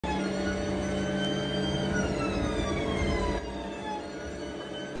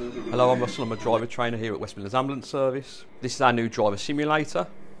Hello, I'm Russell. I'm a driver trainer here at West Midlands Ambulance Service. This is our new driver simulator.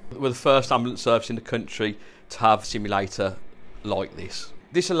 We're the first ambulance service in the country to have a simulator like this.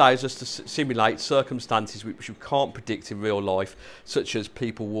 This allows us to simulate circumstances which we can't predict in real life, such as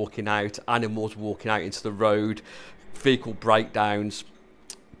people walking out, animals walking out into the road, vehicle breakdowns,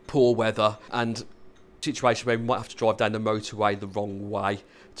 poor weather, and situations where we might have to drive down the motorway the wrong way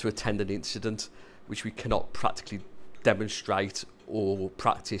to attend an incident, which we cannot practically demonstrate or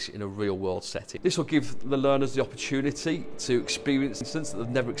practice in a real world setting. This will give the learners the opportunity to experience incidents that they've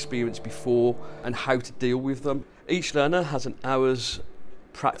never experienced before and how to deal with them. Each learner has an hour's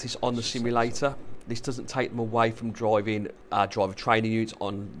practice on the simulator. This doesn't take them away from driving our driver training units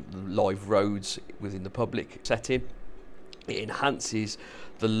on live roads within the public setting. It enhances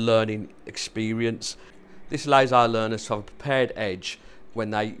the learning experience. This allows our learners to have a prepared edge when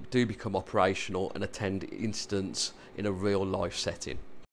they do become operational and attend incidents in a real life setting.